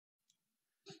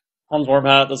Hans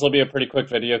Warpat, this will be a pretty quick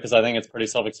video because I think it's pretty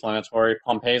self-explanatory.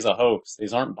 Pompeii's a hoax.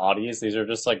 These aren't bodies. These are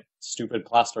just like stupid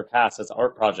plaster casts. It's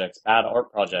art projects, bad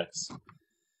art projects.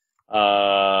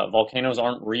 Volcanoes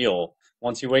aren't real.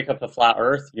 Once you wake up to flat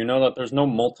Earth, you know that there's no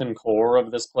molten core of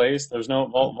this place. There's no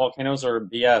volcanoes are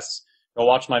BS. Go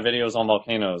watch my videos on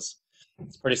volcanoes.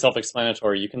 It's pretty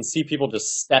self-explanatory. You can see people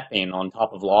just stepping on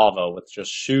top of lava with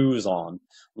just shoes on.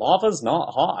 Lava's not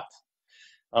hot.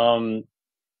 Um,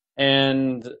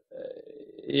 and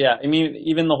yeah, I mean,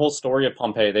 even the whole story of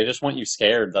Pompeii, they just want you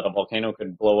scared that a volcano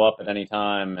could blow up at any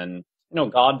time. And,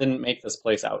 God didn't make this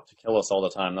place out to kill us all the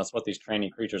time. That's what these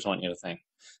tranny creatures want you to think.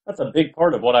 That's a big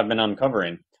part of what I've been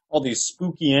uncovering. All these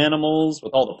spooky animals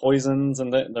with all the poisons,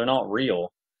 and they're not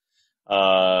real.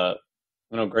 Uh,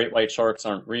 great white sharks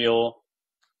aren't real.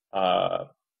 Uh,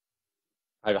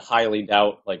 I highly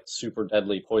doubt like super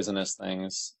deadly poisonous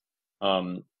things.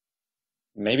 Um,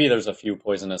 Maybe there's a few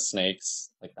poisonous snakes,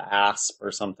 like the asp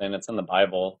or something. It's in the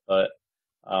Bible, but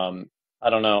I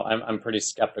don't know. I'm pretty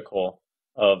skeptical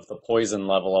of the poison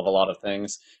level of a lot of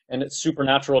things. And it's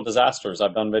supernatural disasters.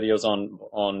 I've done videos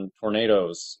on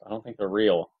tornadoes. I don't think they're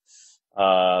real.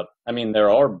 I mean, there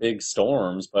are big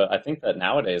storms, but I think that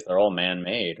nowadays they're all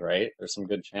man-made, right? There's some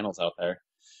good channels out there.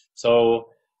 So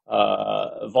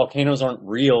volcanoes aren't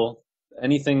real.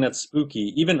 Anything that's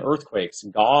spooky, even earthquakes.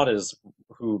 God is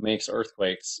who makes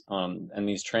earthquakes. And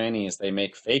these trannies, they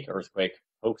make fake earthquake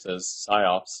hoaxes,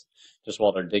 psyops, just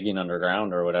while they're digging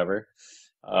underground or whatever.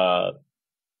 Uh,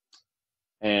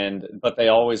 but they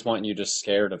always want you just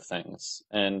scared of things.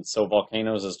 And so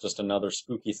volcanoes is just another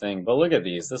spooky thing. But look at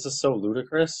these. This is so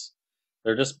ludicrous.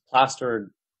 They're just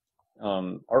plastered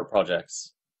art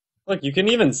projects. Look, you can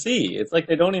even see. It's like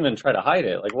they don't even try to hide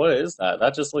it. Like, what is that?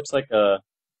 That just looks like a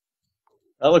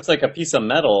piece of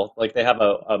metal. Like they have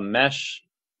a mesh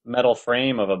metal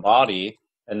frame of a body,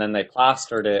 and then they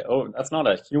plastered it. Oh, that's not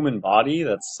a human body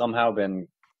that's somehow been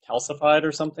calcified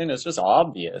or something. It's just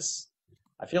obvious.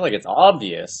 I feel like it's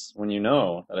obvious when you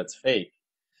know that it's fake.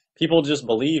 People just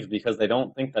believe because they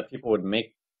don't think that people would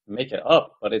make it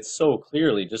up, but it's so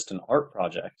clearly just an art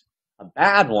project. A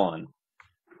bad one.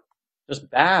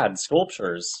 Just bad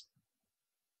sculptures.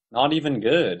 Not even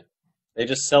good. They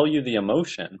just sell you the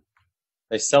emotion.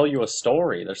 They sell you a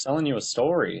story. They're selling you a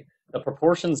story. The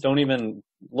proportions don't even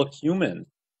look human.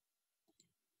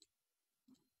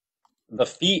 The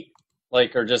feet,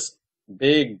 like, are just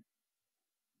big,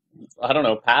 I don't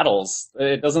know, paddles.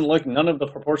 It doesn't look, none of the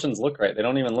proportions look right. They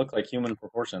don't even look like human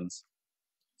proportions.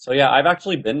 So yeah, I've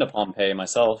actually been to Pompeii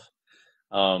myself.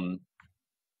 Um,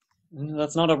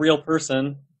 that's not a real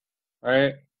person,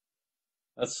 right?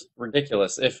 That's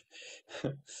ridiculous. If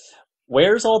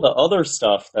where's all the other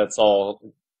stuff that's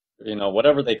all,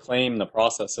 whatever they claim the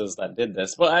process is that did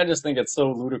this? But I just think it's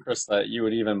so ludicrous that you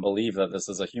would even believe that this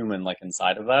is a human like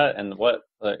inside of that, and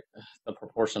the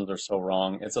proportions are so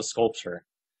wrong. It's a sculpture.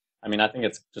 I mean, I think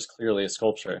it's just clearly a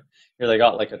sculpture. Here they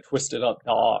got like a twisted up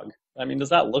dog. I mean, does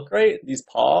that look right? These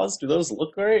paws, do those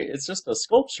look right? It's just a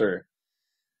sculpture.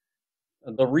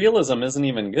 The realism isn't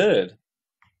even good.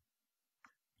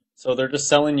 So they're just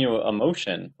selling you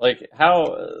emotion. Like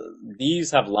how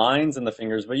these have lines in the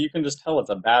fingers, but you can just tell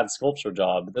it's a bad sculpture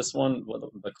job. This one,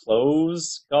 the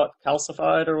clothes got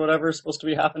calcified or whatever is supposed to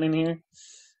be happening here.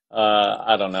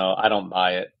 I don't know. I don't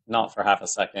buy it. Not for half a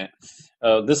second.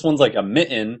 This one's like a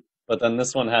mitten, but then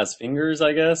this one has fingers,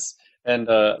 I guess. And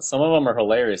some of them are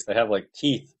hilarious. They have like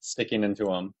teeth sticking into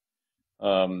them.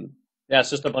 Yeah, it's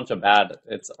just a bunch of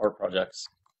it's art projects.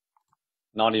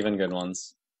 Not even good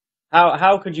ones.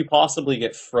 How could you possibly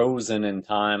get frozen in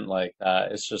time like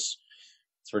that? It's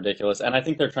ridiculous. And I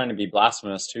think they're trying to be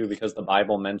blasphemous too, because the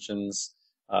Bible mentions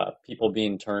people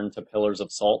being turned to pillars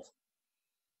of salt.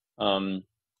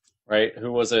 Right?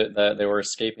 Who was it that they were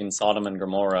escaping Sodom and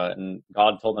Gomorrah, and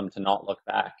God told them to not look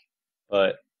back,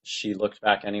 but she looked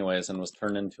back anyways and was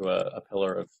turned into a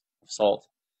pillar of salt.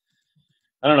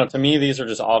 I don't know. To me, these are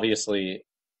just obviously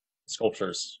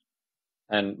sculptures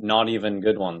and not even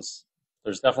good ones.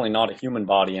 There's definitely not a human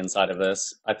body inside of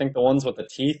this. I think the ones with the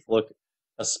teeth look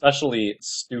especially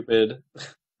stupid,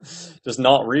 just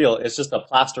not real. It's just a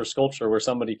plaster sculpture where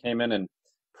somebody came in and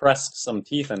pressed some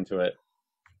teeth into it.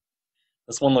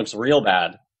 This one looks real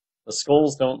bad. The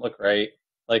skulls don't look right.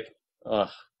 Like,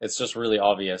 it's just really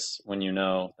obvious when you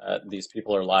know that these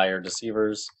people are liar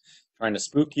deceivers trying to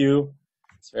spook you.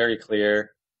 It's very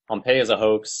clear. Pompeii is a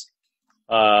hoax.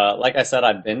 Like I said,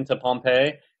 I've been to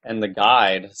Pompeii. And the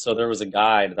guide, so there was a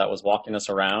guide that was walking us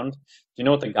around. Do you know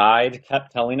what the guide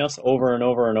kept telling us over and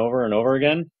over and over and over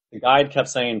again? The guide kept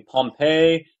saying,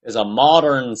 Pompeii is a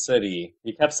modern city.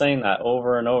 He kept saying that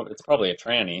over and over. It's probably a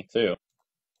tranny, too.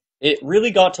 it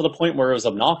really got to the point where it was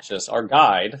obnoxious. Our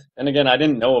guide, and again, I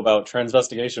didn't know about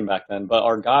transvestigation back then, but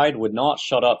our guide would not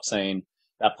shut up saying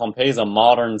that Pompeii is a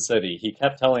modern city. He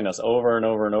kept telling us over and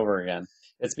over and over again.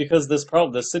 It's because this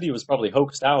city was probably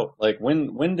hoaxed out. Like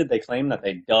when did they claim that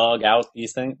they dug out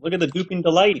these things? Look at the duping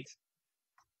delight.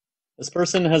 This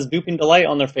person has duping delight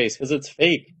on their face because it's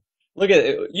fake. Look at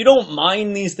it. You don't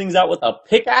mine these things out with a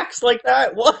pickaxe like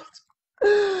that? What?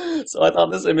 So I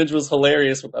thought this image was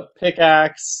hilarious with a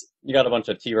pickaxe. You got a bunch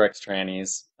of T-Rex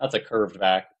trannies. That's a curved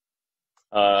back.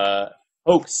 Uh,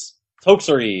 hoax.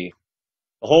 Hoaxery.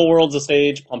 The whole world's a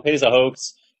stage. Pompeii's a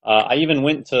hoax. I even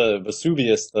went to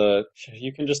Vesuvius.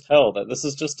 You can just tell that this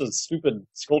is just a stupid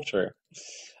sculpture.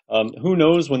 Who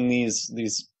knows when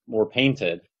these were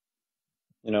painted?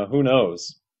 Who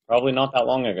knows? Probably not that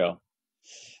long ago.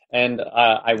 And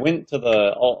I went to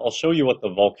I'll show you what the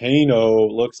volcano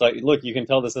looks like. Look, you can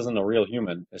tell this isn't a real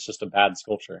human. It's just a bad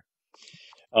sculpture.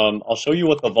 I'll show you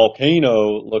what the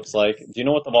volcano looks like. Do you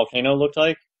know what the volcano looked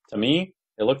like? To me,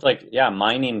 it looked like, yeah,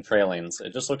 mining trailings.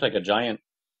 It just looked like a giant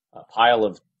pile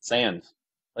of sand.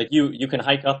 Like you can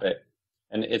hike up it,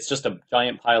 and it's just a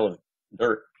giant pile of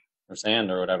dirt or sand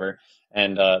or whatever,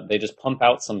 and they just pump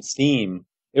out some steam.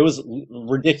 It was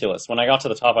ridiculous. When I got to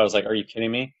the top, I was like, "Are you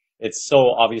kidding me?" It's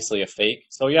so obviously a fake.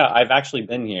 So yeah, I've actually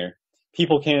been here.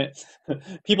 People can't.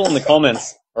 People in the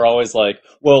comments are always like,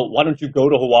 "Well, why don't you go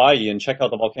to Hawaii and check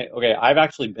out the volcano?" Okay, I've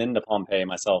actually been to Pompeii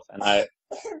myself, and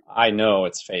I know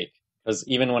it's fake because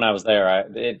even when I was there,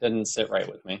 it didn't sit right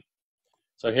with me.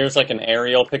 So here's like an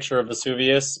aerial picture of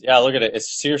Vesuvius. Yeah, look at it.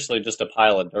 It's seriously just a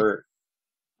pile of dirt.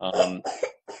 Um,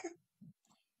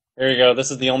 Here you go.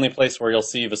 This is the only place where you'll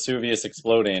see Vesuvius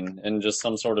exploding in just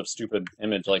some sort of stupid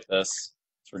image like this.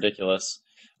 It's ridiculous.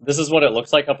 This is what it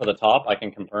looks like up at the top. I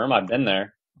can confirm. I've been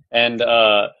there. And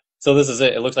so this is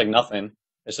it. It looks like nothing.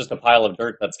 It's just a pile of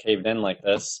dirt that's caved in like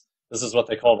this. This is what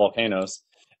they call volcanoes.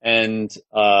 And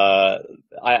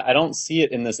I don't see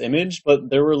it in this image, but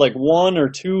there were like one or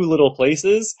two little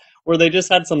places where they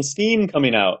just had some steam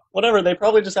coming out. Whatever, they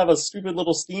probably just have a stupid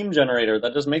little steam generator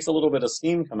that just makes a little bit of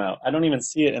steam come out. I don't even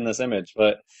see it in this image,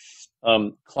 but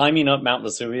climbing up Mount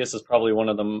Vesuvius is probably one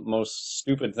of the most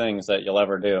stupid things that you'll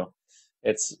ever do.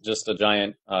 It's just a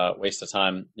giant waste of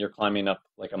time. You're climbing up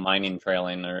like a mining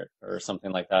trailing or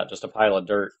something like that, just a pile of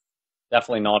dirt.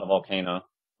 Definitely not a volcano.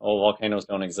 Oh, volcanoes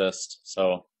don't exist.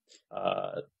 So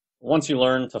once you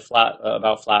learn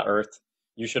about flat Earth,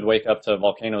 you should wake up to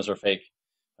volcanoes are fake.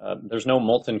 There's no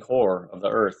molten core of the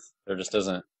Earth. There just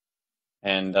isn't.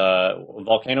 And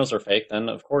volcanoes are fake. Then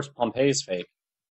of course Pompeii's fake.